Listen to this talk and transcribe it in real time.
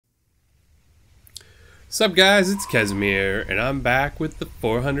Sup guys, it's Casimir, and I'm back with the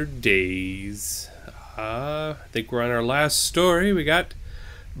 400 days. I think we're on our last story. We got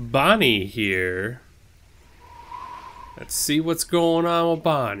Bonnie here. Let's see what's going on with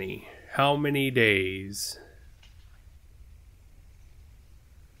Bonnie. How many days?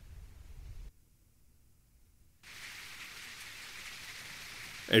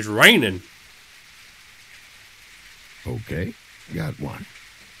 It's raining. Okay, got one.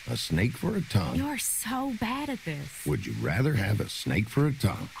 A snake for a tongue. You're so bad at this. Would you rather have a snake for a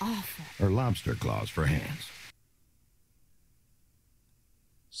tongue? Awful. Or lobster claws for hands?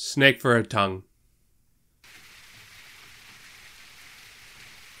 Snake for a tongue.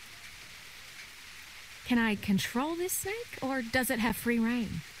 Can I control this snake, or does it have free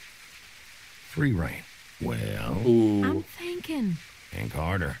reign? Free reign. Well, Ooh. I'm thinking. think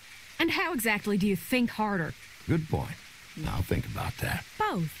harder. And how exactly do you think harder? Good point. I'll think about that.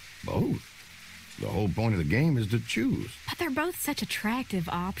 Both. Both. The whole point of the game is to choose. But they're both such attractive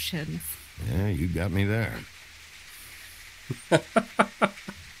options. Yeah, you got me there.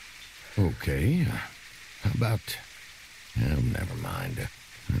 Okay. How about... never mind.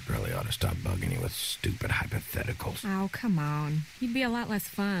 I probably ought to stop bugging you with stupid hypotheticals. Oh, come on. You'd be a lot less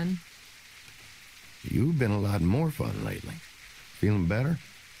fun. You've been a lot more fun lately. Feeling better?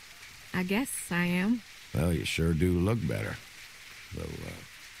 I guess I am. Well, you sure do look better. Though,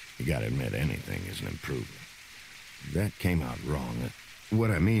 you gotta admit, anything is an improvement. That came out wrong.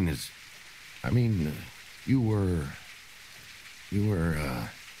 What I mean is... you were, you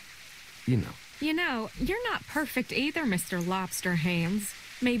know. You know, you're not perfect either, Mr. Lobster Hands.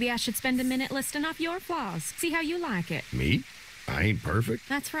 Maybe I should spend a minute listing off your flaws. See how you like it. Me? I ain't perfect.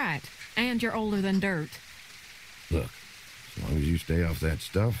 That's right. And you're older than dirt. Look, as long as you stay off that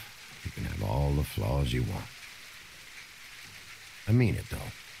stuff, you can have all the flaws you want. I mean it,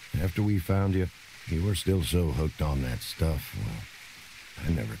 though. After we found you, you were still so hooked on that stuff, well,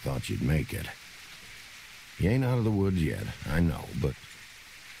 I never thought you'd make it. You ain't out of the woods yet, I know, but,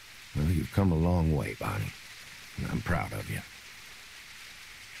 well, you've come a long way, Bonnie, and I'm proud of you.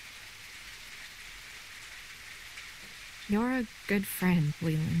 You're a good friend,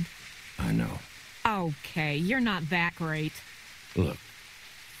 Leland. I know. Okay, you're not that great. Look,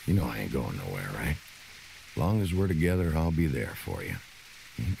 you know I ain't going nowhere, right? As long as we're together, I'll be there for you.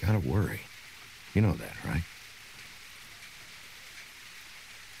 You ain't gotta worry. You know that, right?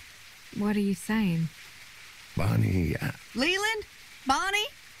 What are you saying? Bonnie, Leland? Bonnie?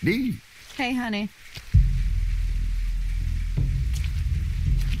 Dee. Hey, honey.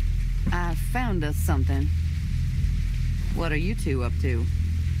 I found us something. What are you two up to?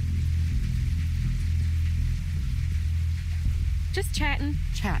 Just chatting.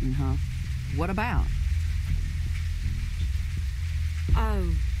 Chatting, huh? What about? Oh,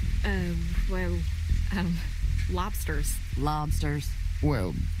 well, lobsters. Lobsters.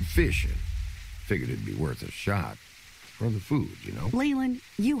 Well, fishing. Figured it'd be worth a shot. For the food, you know. Leland,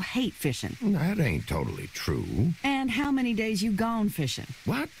 you hate fishing. That ain't totally true. And how many days you gone fishing?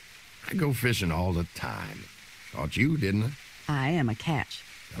 What? I go fishing all the time. Thought you, didn't I? I am a catch.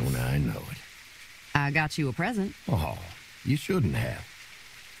 Don't I know it? I got you a present. Oh, you shouldn't have.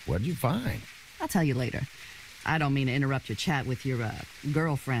 What'd you find? I'll tell you later. I don't mean to interrupt your chat with your,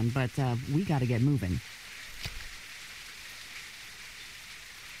 girlfriend, but, we gotta get moving.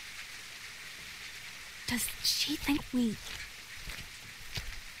 Does she think we...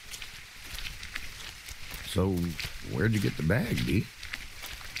 So, where'd you get the bag, Dee?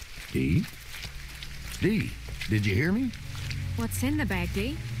 Dee? Dee, did you hear me? What's in the bag,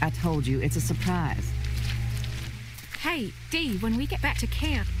 Dee? I told you, it's a surprise. Hey, Dee, when we get back to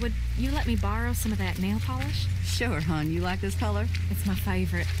camp, would you let me borrow some of that nail polish? Sure, hon. You like this color? It's my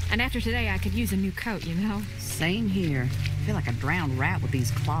favorite. And after today, I could use a new coat, you know? Same here. I feel like a drowned rat with these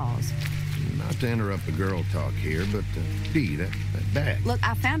claws. Not to interrupt the girl talk here, but, Dee, that bag. Look,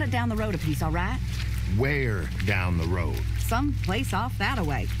 I found it down the road a piece, all right? Where down the road? Some place off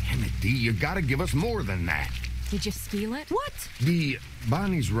that-a-way. Damn it, Dee, you gotta give us more than that. Did you steal it? What? Dee,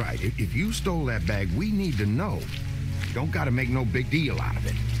 Bonnie's right. If you stole that bag, we need to know. You don't gotta make no big deal out of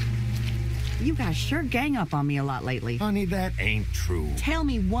it. You guys sure gang up on me a lot lately. Honey, that ain't true. Tell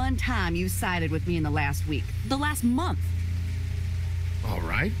me one time you sided with me in the last week. The last month. All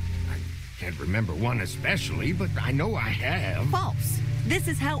right. I can't remember one especially, but I know I have. False. This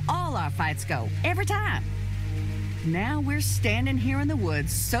is how all our fights go. Every time. Now we're standing here in the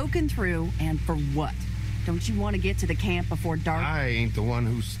woods, soaking through, and for what? Don't you want to get to the camp before dark? I ain't the one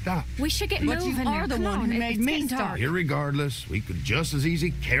who stopped. We should get But moving. you are the Come one on, who made it's me getting start. dark. Irregardless, we could just as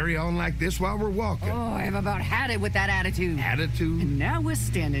easy carry on like this while we're walking. Oh, I've about had it with that attitude. Attitude? And now we're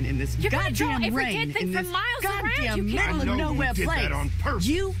standing in this You're gonna draw goddamn every rain dead thing in from this miles around. goddamn You can't- middle I of know you nowhere did place. that on purpose.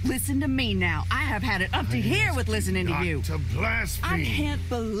 You listen to me now. I have had it up to here with listening to Got you. to blaspheme. I can't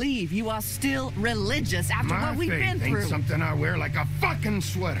believe you are still religious after My what we've faith been ain't through. something I wear like a fucking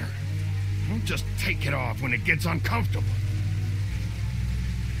sweater. Don't just take it off when it gets uncomfortable.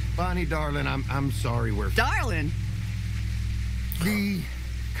 Bonnie, darling, I'm sorry we're... Darling, Dee,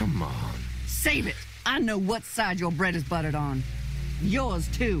 come on. save it. I know what side your bread is buttered on. Yours,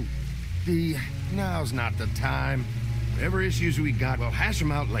 too. Dee, now's not the time. Whatever issues we got, we'll hash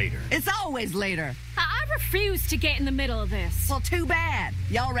them out later. It's always later. I refuse to get in the middle of this. Well, too bad.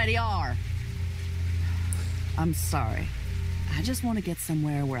 You already are. I'm sorry. I just want to get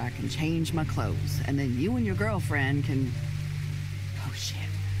somewhere where I can change my clothes, and then you and your girlfriend can... Oh, shit.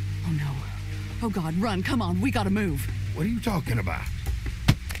 Oh, no. Oh, God, run. Come on. We gotta move. What are you talking about?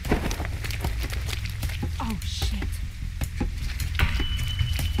 Oh, shit.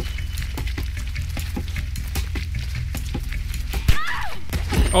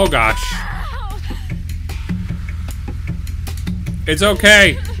 Oh gosh. It's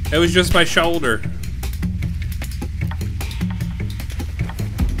okay. It was just my shoulder.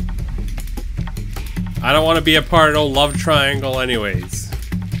 I don't want to be a part of no love triangle anyways.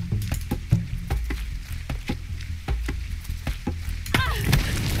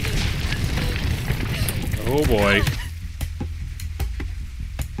 Oh boy.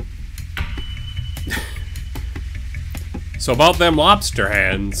 So about them lobster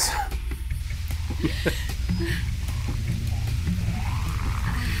hands.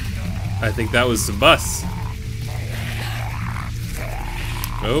 I think that was the bus.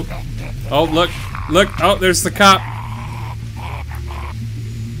 Oh. Oh, look. Look. Oh, there's the cop.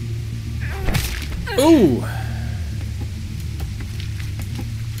 Ooh.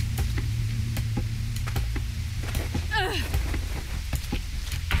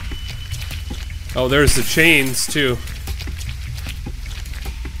 Oh, there's the chains, too.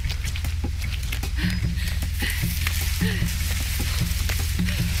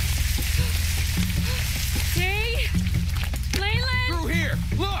 Hey, Leyland! Through here!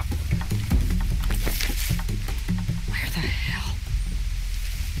 Look! Where the hell?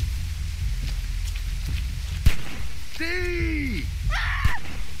 Dee!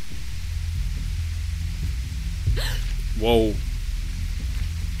 Whoa.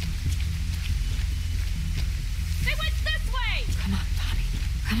 They went this way! Come on, Bonnie.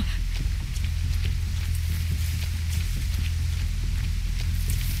 Come on.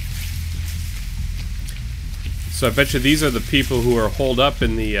 So I bet you these are the people who are holed up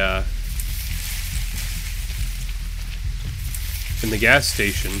in the gas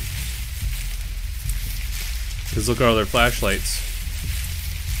station. Because look at all their flashlights.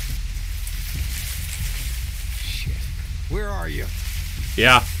 Shit. Where are you?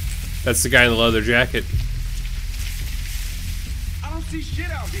 Yeah, that's the guy in the leather jacket. I don't see shit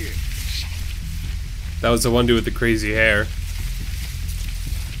out here. That was the one dude with the crazy hair.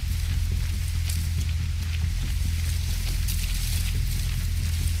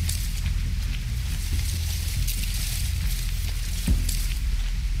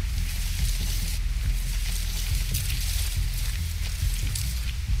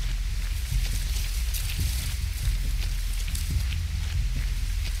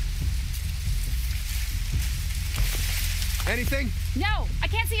 Anything? No, I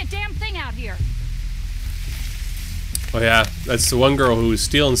can't see a damn thing out here. Oh yeah, that's the one girl who was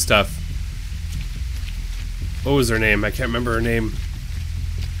stealing stuff. What was her name? I can't remember her name.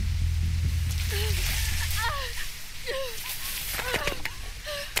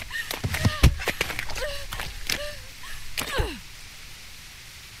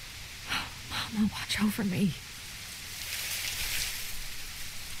 Mama, watch over me.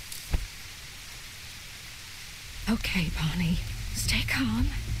 Okay, Bonnie. Stay calm.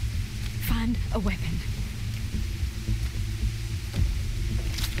 Find a weapon.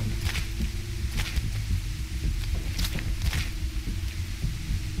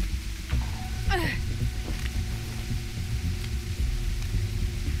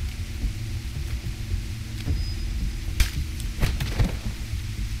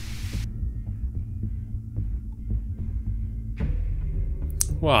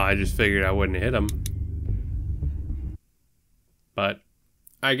 Well, I just figured I wouldn't hit him. But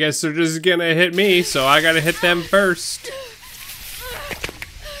I guess they're just gonna hit me, so I gotta hit them first.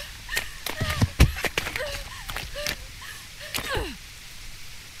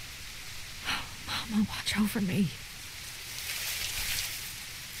 Mama, watch over me.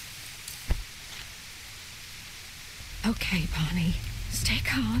 Okay, Bonnie. Stay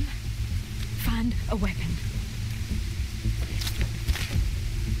calm. Find a weapon.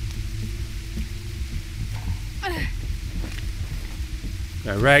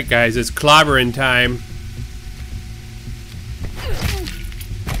 Alright, guys, it's clobbering time.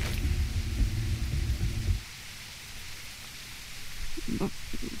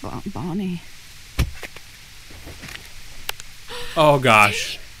 Bonnie. Oh,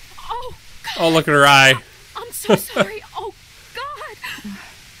 gosh. Oh, God. Oh, look at her eye. I'm so sorry. Oh, God.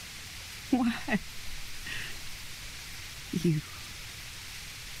 Why? You.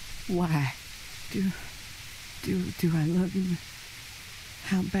 Why? Do I love you?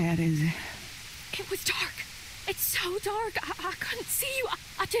 How bad is it? It was dark. It's so dark. I couldn't see you.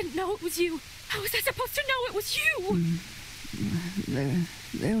 I didn't know it was you. How was I supposed to know it was you?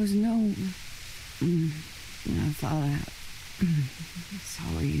 There was no. I thought I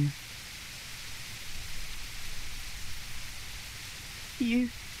saw you. You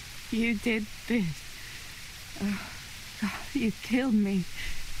did this. Oh, God, you killed me.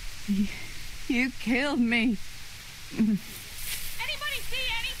 You killed me. Anybody see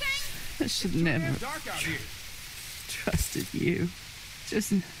anything? I should never Dark out here. trusted you.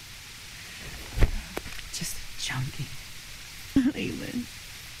 Just a junkie. Leland.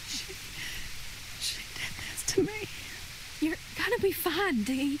 She did this to me. You're gonna be fine,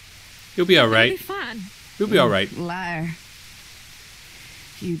 Dee. You'll be You'll alright. be fine. You'll be alright. Liar.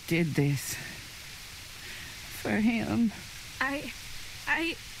 You did this. For him.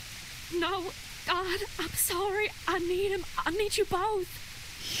 No, God, I'm sorry. I need him. I need you both.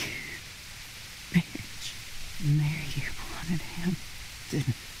 Bitch. Mary, you wanted him.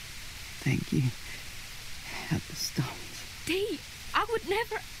 Didn't think you had the stones. Dee, I would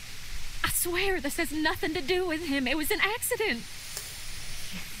never. I swear this has nothing to do with him. It was an accident.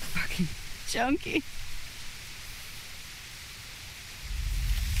 Fucking junkie.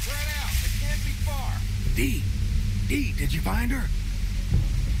 Spread out. It can't be far. Dee, did you find her?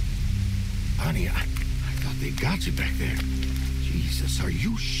 Honey, I thought they got you back there. Jesus, are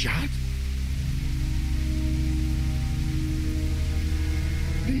you shot?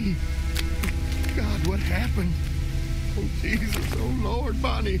 Dee, God, what happened? Oh, Jesus, oh, Lord,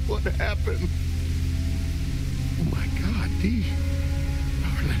 Bonnie, what happened? Oh, my God, Dee.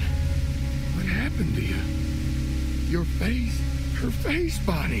 Darling, what happened to you? Your face, her face,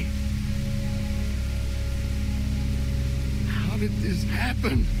 Bonnie. How did this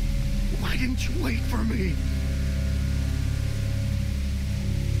happen? Why didn't you wait for me?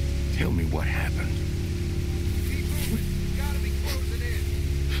 Tell me what happened. Keep moving. You gotta be closing in.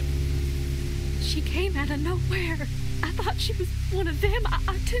 She came out of nowhere. I thought she was one of them.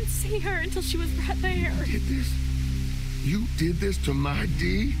 I didn't see her until she was right there. You did this? You did this to my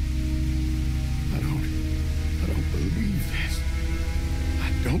Dee? I don't believe this. I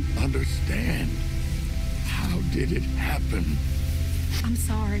don't understand. How did it happen? I'm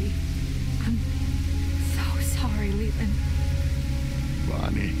sorry. I'm so sorry, Leland.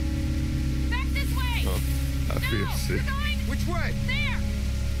 Bonnie, Back this way! oh, I feel sick. Which way? There!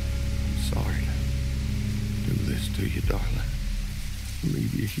 I'm sorry to do this to you, darling.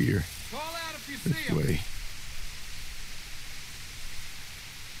 Leave you here Call out if you see this him. way.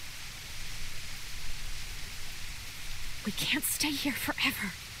 We can't stay here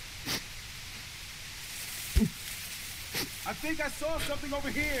forever. I think I saw something over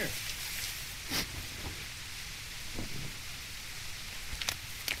here.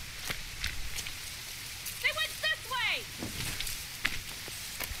 They went this way!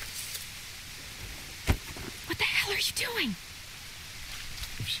 What the hell are you doing?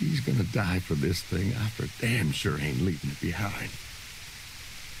 If she's gonna die for this thing, I for damn sure ain't leaving it behind.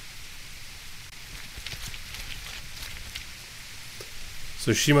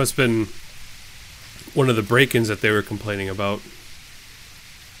 So she must have been one of the break-ins that they were complaining about.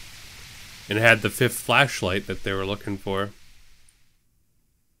 And had the 5th flashlight that they were looking for.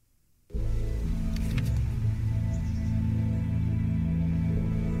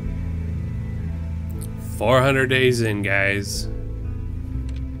 "400 days in, guys."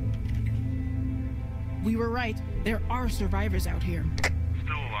 We were right. There are survivors out here.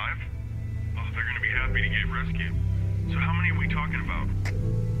 Still alive? Oh, they're gonna be happy to get rescued. So how many are we talking about?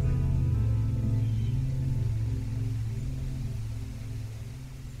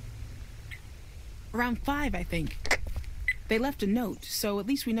 Around 5, I think. They left a note, so at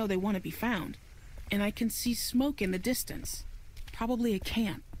least we know they want to be found. And I can see smoke in the distance. Probably a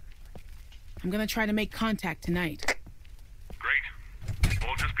camp. I'm gonna try to make contact tonight. Great.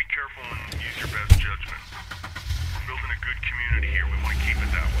 Well, just be careful and use your best judgment. building a good community here. We want to keep it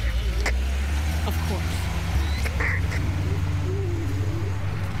that way. Of course.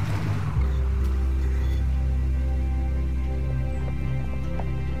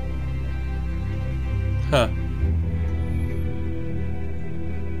 Huh.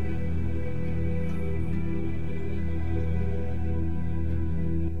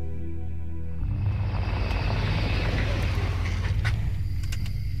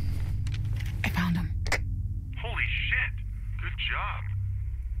 I found him. Holy shit! Good job.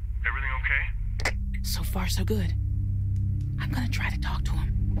 Everything okay? So far, so good. I'm gonna try to talk to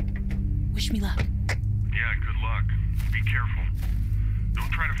him. Wish me luck. Yeah, good luck. Be careful.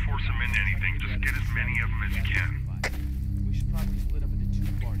 Don't try to force them into anything. Just get as many of them as you can. We should probably split up into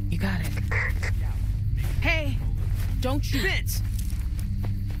 2 parties. You got it. Hey! Don't shoot. Vince!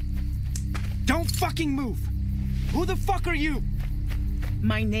 Don't fucking move! Who the fuck are you?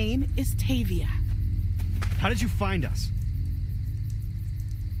 My name is Tavia. How did you find us?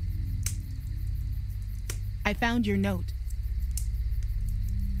 I found your note.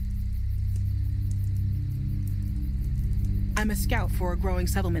 I'm a scout for a growing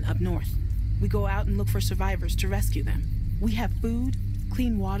settlement up north. We go out and look for survivors to rescue them. We have food,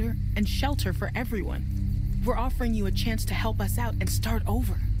 clean water, and shelter for everyone. We're offering you a chance to help us out and start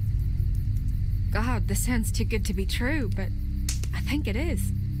over. God, this sounds too good to be true, but I think it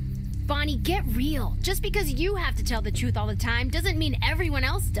is. Bonnie, get real. Just because you have to tell the truth all the time doesn't mean everyone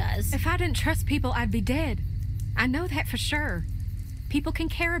else does. If I didn't trust people, I'd be dead. I know that for sure. People can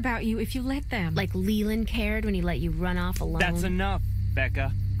care about you if you let them. Like Leland cared when he let you run off alone. That's enough,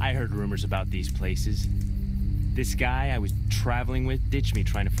 Becca. I heard rumors about these places. This guy I was traveling with ditched me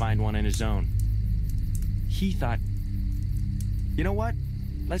trying to find one in his own. He thought, you know what?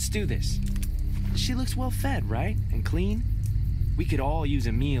 Let's do this. She looks well fed, right? And clean? We could all use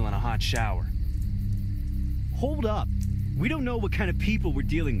a meal and a hot shower. Hold up. We don't know what kind of people we're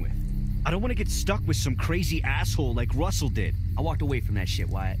dealing with. I don't want to get stuck with some crazy asshole like Russell did. I walked away from that shit,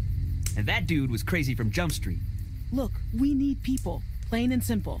 Wyatt. And that dude was crazy from Jump Street. Look, we need people, plain and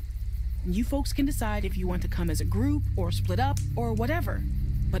simple. You folks can decide if you want to come as a group or split up or whatever.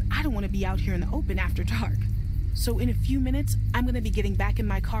 But I don't want to be out here in the open after dark. So in a few minutes, I'm going to be getting back in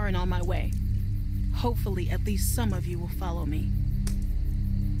my car and on my way. Hopefully, at least some of you will follow me.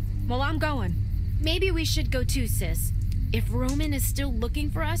 Well, I'm going. Maybe we should go too, sis. If Roman is still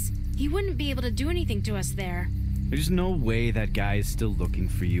looking for us, he wouldn't be able to do anything to us there. There's no way that guy is still looking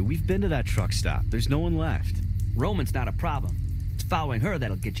for you. We've been to that truck stop. There's no one left. Roman's not a problem. It's following her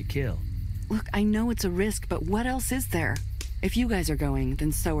that'll get you killed. Look, I know it's a risk, but what else is there? If you guys are going,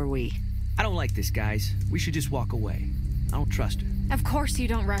 then so are we. I don't like this, guys. We should just walk away. I don't trust her. Of course you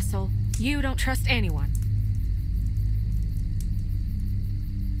don't, Russell. You don't trust anyone.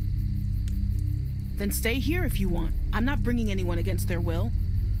 Then stay here if you want. I'm not bringing anyone against their will.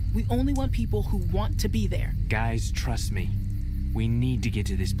 We only want people who want to be there. Guys, trust me. We need to get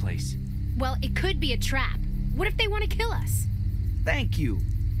to this place. Well, it could be a trap. What if they want to kill us? Thank you.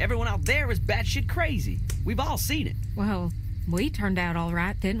 Everyone out there is batshit crazy. We've all seen it. Well, we turned out all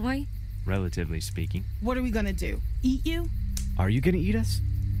right, didn't we? Relatively speaking. What are we gonna do? Eat you? Are you gonna eat us?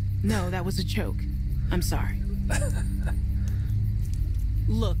 No, that was a joke. I'm sorry.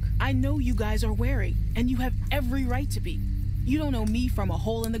 Look, I know you guys are wary, and you have every right to be. You don't know me from a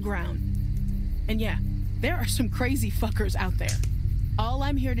hole in the ground. And yeah, there are some crazy fuckers out there. All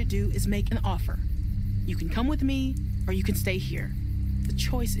I'm here to do is make an offer. You can come with me, or you can stay here. The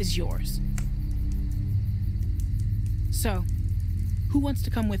choice is yours. So, who wants to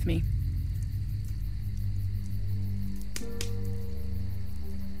come with me?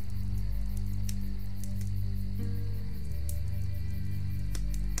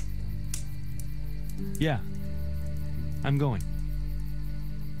 Yeah. I'm going.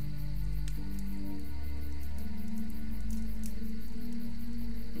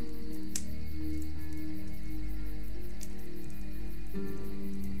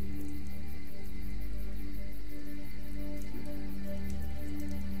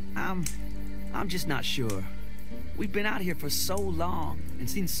 I'm just not sure. We've been out here for so long and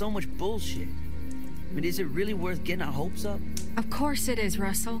seen so much bullshit. I mean, is it really worth getting our hopes up? Of course it is,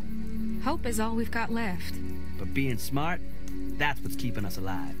 Russell. Hope is all we've got left. But being smart, that's what's keeping us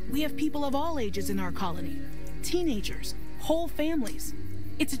alive. We have people of all ages in our colony. Teenagers, whole families.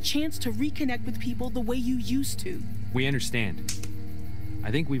 It's a chance to reconnect with people the way you used to. We understand.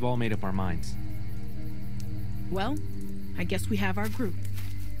 I think we've all made up our minds. Well, I guess we have our group.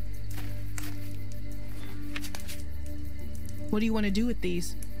 What do you want to do with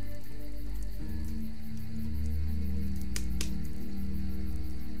these?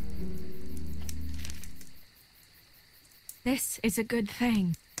 This is a good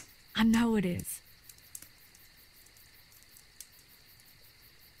thing. I know it is.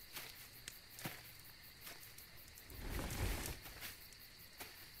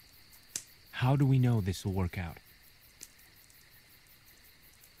 How do we know this will work out?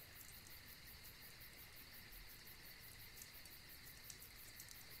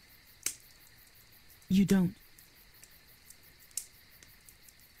 You don't.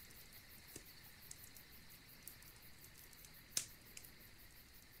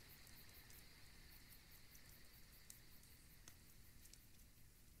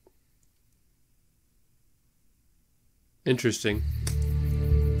 Interesting.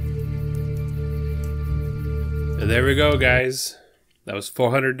 And there we go, guys. That was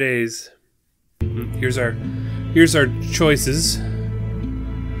 400 days. Here's our choices.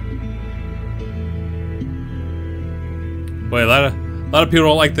 Boy, a lot of people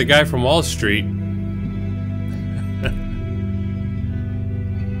don't like the guy from Wall Street.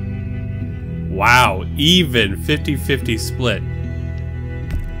 Wow, even 50-50 split.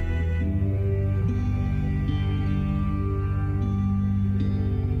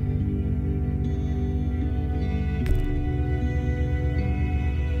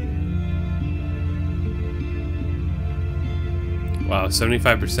 Wow,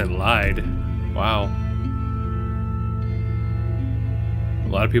 75% lied. Wow. A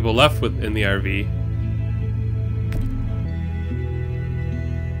lot of people left in the RV.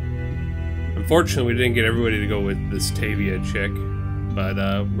 Unfortunately, we didn't get everybody to go with this Tavia chick, but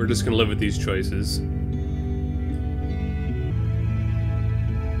we're just gonna live with these choices.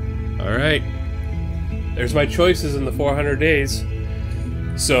 Alright. There's my choices in the 400 days.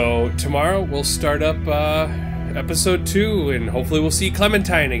 So, tomorrow we'll start up episode 2, and hopefully we'll see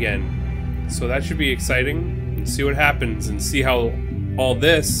Clementine again. So that should be exciting, and see what happens, and see how all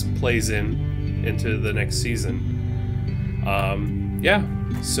this plays into the next season. Yeah,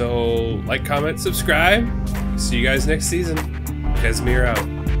 so like, comment, subscribe. See you guys next season. Casimir out.